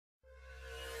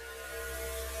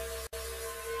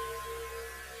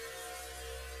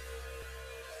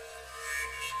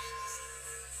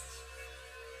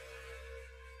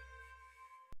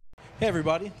Hey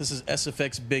everybody, this is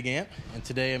SFX Big Ant, and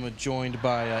today I'm joined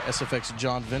by SFX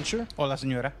John Venture. Hola,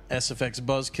 señora. SFX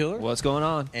Buzz Killer. What's going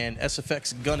on? And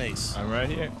SFX Gun Ace. I'm right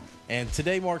here. And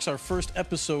today marks our first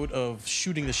episode of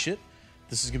Shooting the Shit.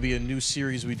 This is going to be a new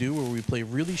series we do where we play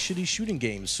really shitty shooting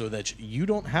games so that you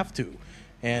don't have to.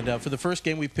 And for the first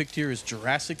game we picked here is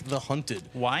Jurassic the Hunted.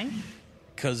 Why?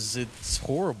 Because it's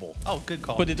horrible. Oh, good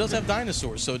call. But it does have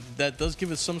dinosaurs, so that does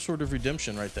give us some sort of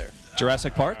redemption right there.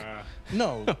 Jurassic Park?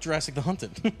 No, Jurassic the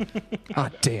Hunted. Ah,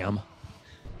 damn.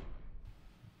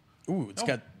 Ooh, it's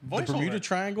got the Bermuda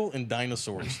Triangle and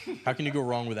dinosaurs. How can you go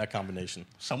wrong with that combination?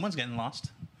 Someone's getting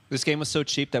lost. This game was so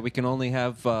cheap that we can only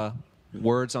have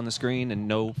words on the screen and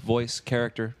no voice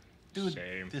character. Dude,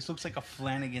 Shame. this looks like a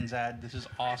Flanagan's ad. This is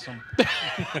awesome.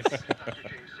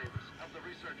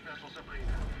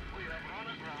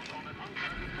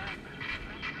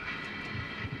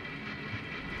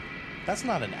 That's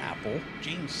not an apple.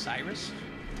 James Cyrus?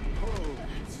 Oh,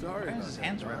 sorry. Why is his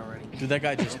hands red already? Dude, that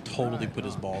guy just totally put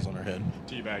his balls on her head.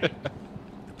 Teabag. The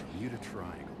Bermuda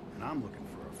Triangle, and I'm looking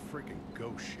for a freaking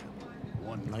ghost ship.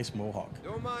 One Nice mohawk.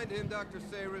 Don't mind him, Dr.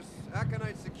 Cyrus.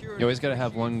 Aconite security. You always got to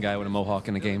have one guy with a mohawk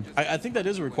in the game. I think that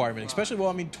is a requirement, especially, well,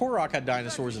 I mean, Turok had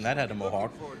dinosaurs and that had a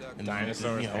mohawk. And,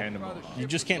 Dinosaurs you know, and a mohawk. You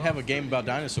just can't have a game about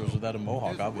dinosaurs without a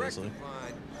mohawk, Is obviously.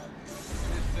 rectified.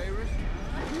 Miss Cyrus?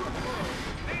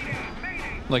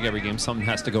 Like every game, something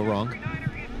has to go wrong.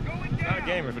 Not a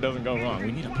game if it doesn't go wrong.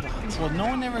 We need a plot. Well, no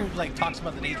one ever talks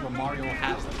about the days where Mario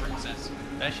has the princess.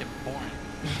 That shit boring.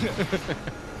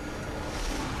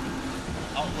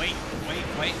 Oh, wait.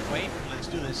 Let's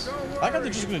do this. I thought they're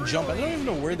just going to jump. I don't even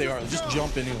know where they are. Just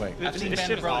jump anyway. I've seen This Band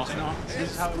shit of is Brothers, awesome. you know?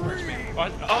 This is how it works, man.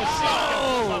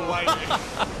 Oh,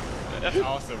 shit. That's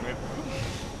awesome, man.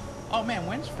 Oh, man,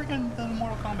 when's freaking the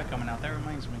Mortal Kombat coming out? That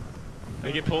reminds me.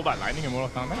 They get pulled by lightning in Mortal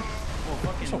Kombat? Well,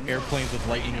 fucking So airplanes with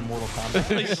lightning in Mortal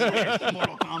Kombat.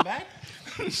 Mortal Kombat?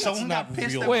 Someone got not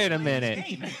pissed real. that Wait we a played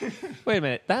this minute. game. Wait a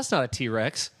minute. That's not a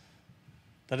T-Rex.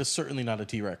 That is certainly not a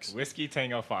T-Rex. Whiskey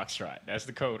Tango Foxtrot. That's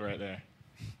the code right there.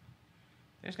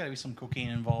 There's got to be some cocaine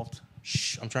involved.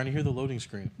 Shh, I'm trying to hear the loading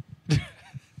screen.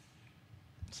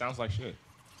 Sounds like shit.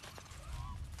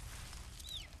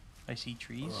 I see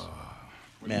trees.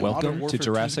 Man, Welcome Modern to Warfare 2's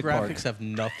Jurassic graphics Park. have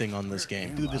nothing on this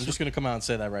game. Dude, I'm just going to come out and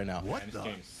say that right now. What Man, the? this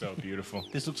game is so beautiful.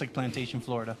 This looks like Plantation,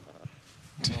 Florida.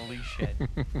 Holy shit.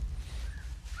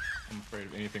 I'm afraid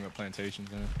of anything with plantations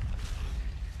in it.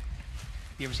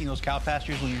 You ever seen those cow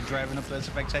pastures when you're driving up to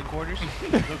SFX headquarters?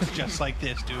 It looks just like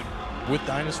this, dude. With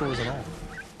dinosaurs and all.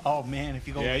 Oh, man, if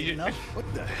you go late enough.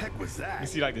 What the heck was You that?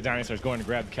 see like the dinosaurs going to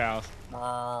grab the cows.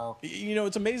 You know,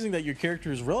 it's amazing that your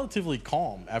character is relatively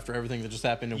calm after everything that just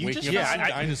happened and You waking just- up yeah, to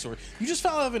see I- dinosaurs. You just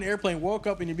fell out of an airplane, woke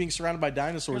up, and you're being surrounded by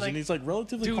dinosaurs, You're like, and he's like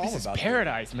relatively Dude, calm this is about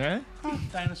paradise, man. Oh,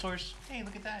 dinosaurs. Hey,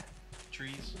 look at that.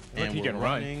 Trees. it. Look, And he we're can run.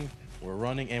 running, we're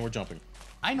running, and we're jumping.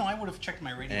 I know, I would have checked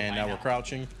my radio. And by now we're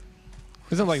crouching.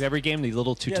 Isn't like every game the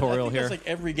little Yeah, I tutorial think here? that's like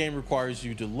every game requires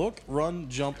you to look, run,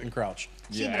 jump, and crouch.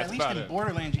 See, Yeah, but at that's least about in it.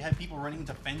 Borderlands, you had people running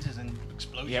into fences and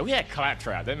explosions. Yeah, we had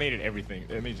Claptrap. That made it everything.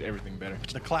 That made everything better.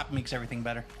 The clap makes everything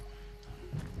better.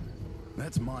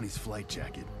 That's Monty's flight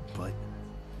jacket, but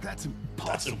that's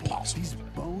impossible. impossible. These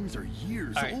bones are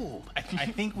years All right, old. I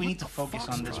think we need to focus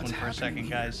on this one for a Foxtrot's second, happening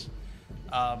guys.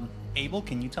 Abel,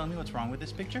 can you tell me what's wrong with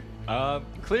this picture?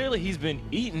 Clearly he's been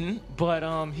eaten, but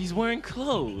he's wearing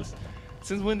clothes.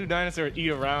 Since when do dinosaurs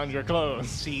eat around your clothes?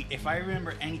 See, if I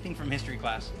remember anything from history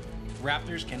class,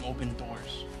 raptors can open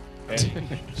doors. Hey,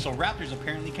 So raptors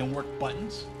apparently can work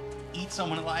buttons, eat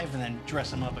someone alive, and then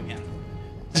dress them up again.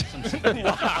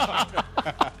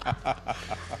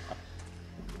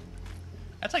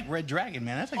 That's like Red Dragon,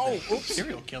 man. That's like the oops.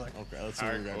 serial killer. Okay, let's see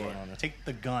what we got going on there. Take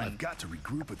the gun. I've got to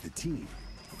regroup with the team.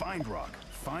 Find Rock,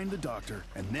 find the doctor,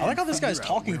 and then I like how this figure guy's out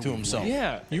talking where to we himself. went.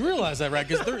 Yeah. You realize that, right?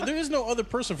 Because there is no other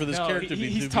person for this no, character to be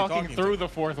he's to be talking through to. the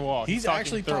fourth wall. He's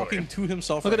actually talking to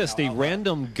himself. Look at right this, now, the out loud.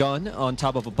 random gun on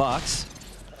top of a box.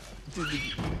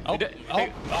 Oh,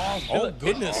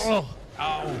 goodness.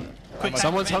 Oh, quick!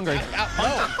 Someone's hungry.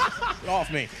 No, get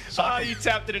off me. You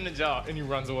tapped it in the jaw, and he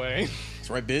runs away. That's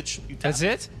right, bitch. That's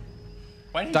it?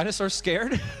 Why didn't Dinosaurs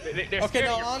scared? They're Okay, scared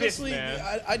now of your honestly, fist,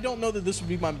 man. I don't know that this would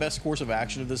be my best course of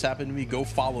action if this happened to me. Go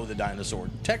follow the dinosaur.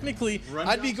 Technically,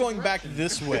 I'd be going back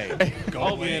this way.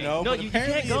 Oh, you man. know, No, but you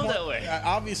apparently can't go it won't- that way.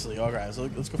 Obviously, all right. So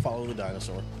let's go follow the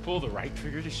dinosaur. Pull the right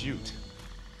trigger to shoot.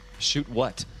 Shoot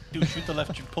what? Dude, shoot the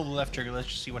left, pull the left trigger. Let's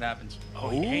just see what happens.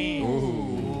 Oh, yeah.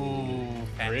 Ooh,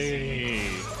 fancy.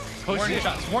 Pretty. Warning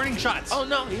shots. Warning shots. Oh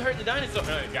no, he hurt the dinosaur.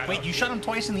 Wait, you shot him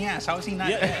twice in the ass. How is he not?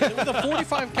 Yeah, with a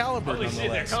 45 caliber. Holy shit, they're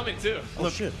nonetheless. coming too. Oh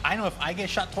Look, shit. I know if I get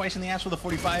shot twice in the ass with a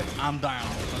 45, I'm down.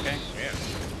 Okay. Yeah.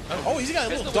 Oh, he's got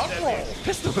a little duck roll.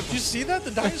 Did you see that?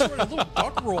 The dinosaur had a little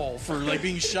duck roll for like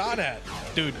being shot at.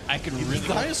 Dude, I could really.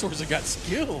 The dinosaurs have got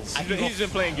skills. He's been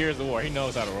playing Gears of War. He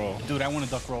knows how to roll. Dude, I want a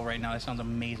duck roll right now. That sounds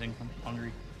amazing. I'm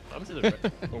hungry. I'm to the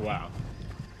wow.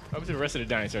 I'm to the rest of the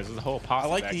dinosaurs. There's a whole posse I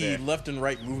like back the there. left and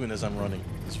right movement as I'm running.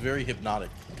 It's very hypnotic.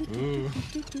 Ooh.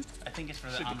 I think it's for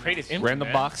the. Shit, the crate is empty, Random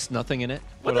man. box, nothing in it.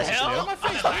 What the else is hell? there? My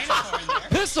face, dinosaur in there.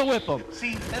 Pistol whip him.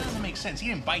 See, that doesn't make sense. He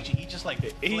didn't bite you. He just like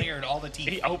flared all the teeth.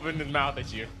 He opened his mouth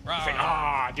at you. He's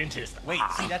like, dentist. Wait,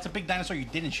 see, that's a big dinosaur you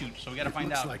didn't shoot. So we gotta find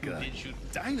Looks out like who a did shoot.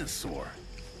 dinosaur.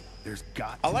 There's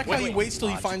got. I like to how be he waits till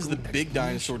he logical finds the big explanation.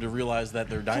 dinosaur to realize that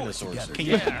they're dinosaurs.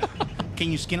 Together.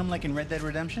 Can you skin him like in Red Dead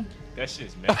Redemption? That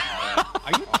shit's messed up.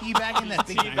 Are you teabagging that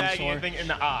big Teabagging dinosaur? anything in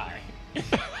the eye.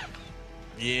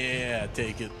 Yeah,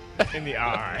 take it. In the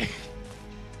eye.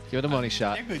 Give it a money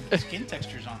shot. They're good skin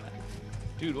textures on that.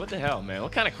 Dude, what the hell, man?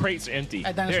 What kind of crates are empty?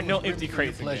 That There are dinosaur no was ripped empty for your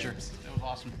crates in pleasure. games. That was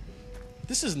awesome.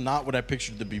 This is not what I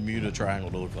pictured the Bermuda Triangle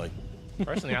to look like.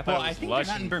 Personally, I thought Well, it I was think they're lush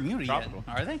not in and Bermuda tropical.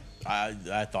 yet, are they?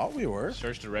 I thought we were.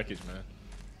 Search the wreckage, man.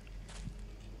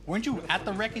 Weren't you at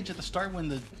the wreckage at the start when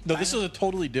the? No, this is a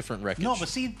totally different wreckage. No, but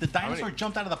see, the dinosaur many-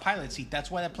 jumped out of the pilot seat. That's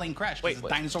why that plane crashed. Wait, Because the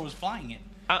wait. dinosaur was flying it.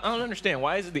 I don't understand.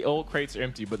 Why is it the old crates are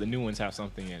empty, but the new ones have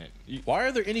something in it? Why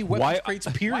are there any weapons Why- crates?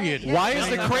 Period. Yeah. Why is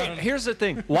the No, no, crate? no, no. Here's the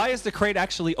thing. Why is the crate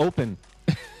actually open?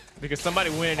 Because somebody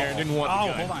went in there and didn't want Oh,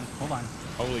 the gun. hold on.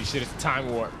 Holy shit, it's a time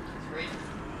warp.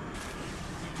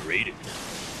 Read it.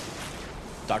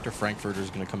 Dr. Frankfurter's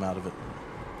gonna come out of it.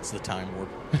 It's the time warp.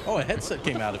 Oh, a headset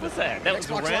came out of it. What's that? That was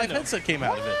Xbox Live random. headset came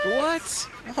out of it. What?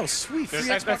 Oh, sweet. Free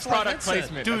That's Xbox Live product headset.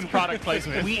 placement. Dude, that's product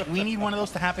placement. We need one of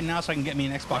those to happen now so I can get me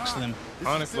an Xbox Slim.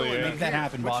 Honestly, Dylan yeah. Make that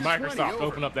happen, boss. Microsoft,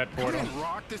 open up that portal. Come in,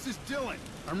 Rock. This is Dylan.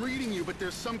 I'm reading you, but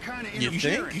there's some kind of You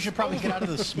interference. think? You should probably get out of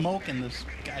the smoke and this.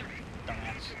 God,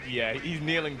 dumbass. Yeah, he's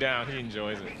kneeling down. He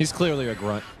enjoys it. He's clearly a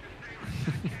grunt.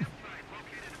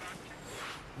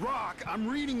 Rock, I'm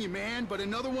reading you, man, but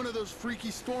another one of those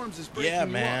freaky storms is breaking Yeah,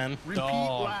 you man. up. Repeat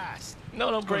Dog. last. No,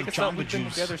 don't break us up. Jamba We've been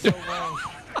Juice. together so long.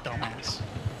 Dumbass.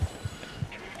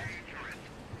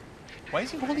 Why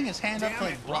is he holding his hand up to Damn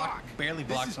like it, block, Rock. barely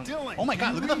This block is something? Dylan. Oh my God!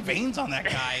 You Look at the read me. veins on that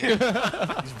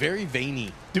guy, He's very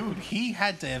veiny. dude. He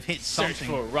had to have hit Search something.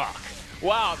 for a rock.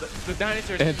 Wow, the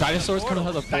dinosaurs. And dinosaurs come out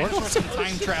of the portal. Dinosaurs can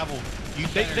time travel. You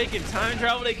better- They can time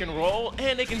travel, they can roll,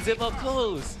 and they can zip up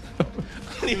clothes.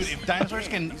 dude, if dinosaurs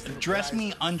can dress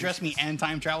me, undress me, and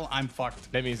time travel, I'm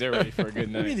fucked. That means they're ready for a good I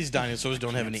mean, night. these dinosaurs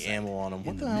don't have any ammo on them.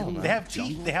 What the hell, They man? have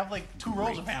teeth. They have like 2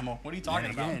 rolls of ammo. What are you talking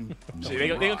And about? again, Shit, they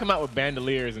gonna come out with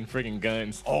bandoliers and friggin'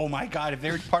 guns. Oh my God! If they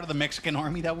were part of the Mexican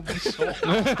army, that would be so.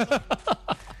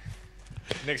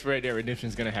 Next Red Dead Redemption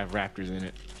is gonna have raptors in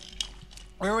it.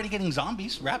 We're already getting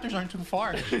zombies. Raptors aren't too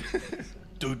far.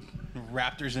 Dude,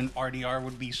 raptors in RDR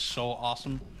would be so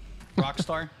awesome.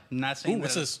 Rockstar, not saying Ooh,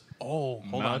 what's that- this? Oh,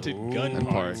 hold on. Mounted gun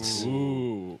parts.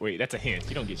 Ooh, wait, that's a hint.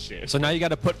 You don't get shit. So now you got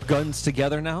to put guns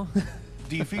together now.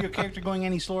 Do you feel your character going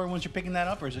any slower once you're picking that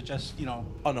up, or is it just,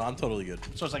 Oh, no, I'm totally good.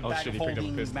 so it's like Oh, bag shit, of he picked up a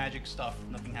holding, pistol. magic stuff,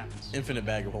 nothing happens. Infinite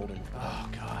bag of holding. Oh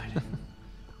God.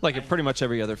 Like pretty much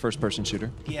every other first-person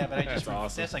shooter. Yeah, but I just That's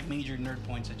awesome. that's like major nerd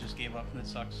points I just gave up, and it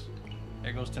sucks.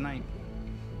 There goes tonight.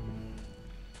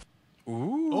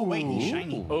 Ooh. Oh wait, he's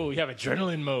shiny. Oh, you have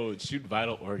adrenaline mode. Shoot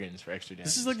vital organs for extra damage.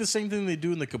 This is like the same thing they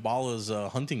do in the Kabbalah's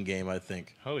hunting game, I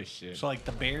think. Holy shit. So like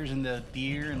the bears and the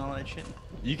deer and all that shit.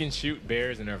 You can shoot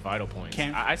bears and their vital points.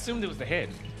 Can't- I assumed it was the head.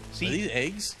 Are See? these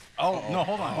eggs? Oh no,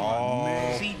 hold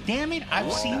on. See, damn it!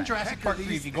 I've seen Jurassic Park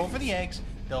 3. If you go for the eggs,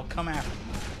 they'll come after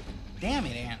you. Damn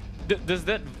it, Ant. Does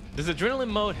adrenaline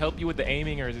mode help you with the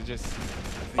aiming, or is it just?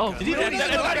 Oh, Did he do that?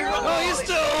 Oh, he's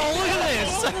still. Look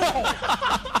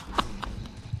at this.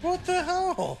 What the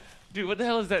hell? dude, what the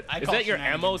hell is that? I Is call that your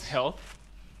shenanigans. ammo's health?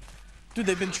 Dude,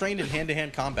 they've been trained in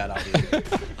hand-to-hand combat out here.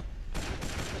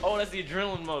 Oh, that's the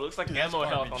adrenaline mode. It looks like Dude, that's ammo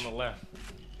health garbage. on the left.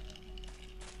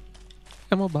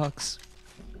 Ammo box.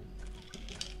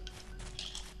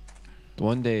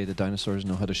 One day the dinosaurs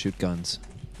know how to shoot guns.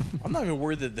 I'm not even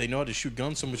worried that they know how to shoot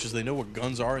guns so much as they know what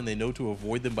guns are and they know to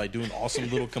avoid them by doing awesome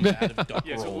little combative duck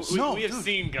Yeah, so rolls. we have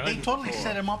seen guns. They totally before.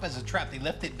 set him up as a trap. They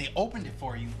left it. They opened it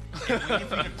for you. And waited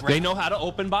for you to grab They know how to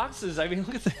open boxes. I mean,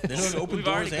 look at They know this. how to open We've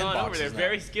doors already and gone over. boxes They're now.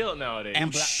 very skilled nowadays.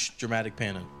 And Shh, dramatic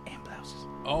panning. and blouses.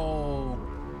 Oh,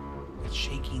 it's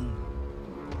shaking.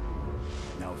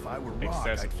 Now, if I were Rock,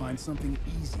 I'd Excessive. find something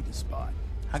easy to spot.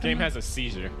 How This game come has a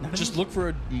seizure. none of Just these- look for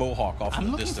a mohawk off I'm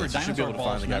in the looking for distance. You should be dinosaur able to find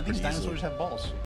balls. the None guy of these pretty easily. dinosaurs have balls.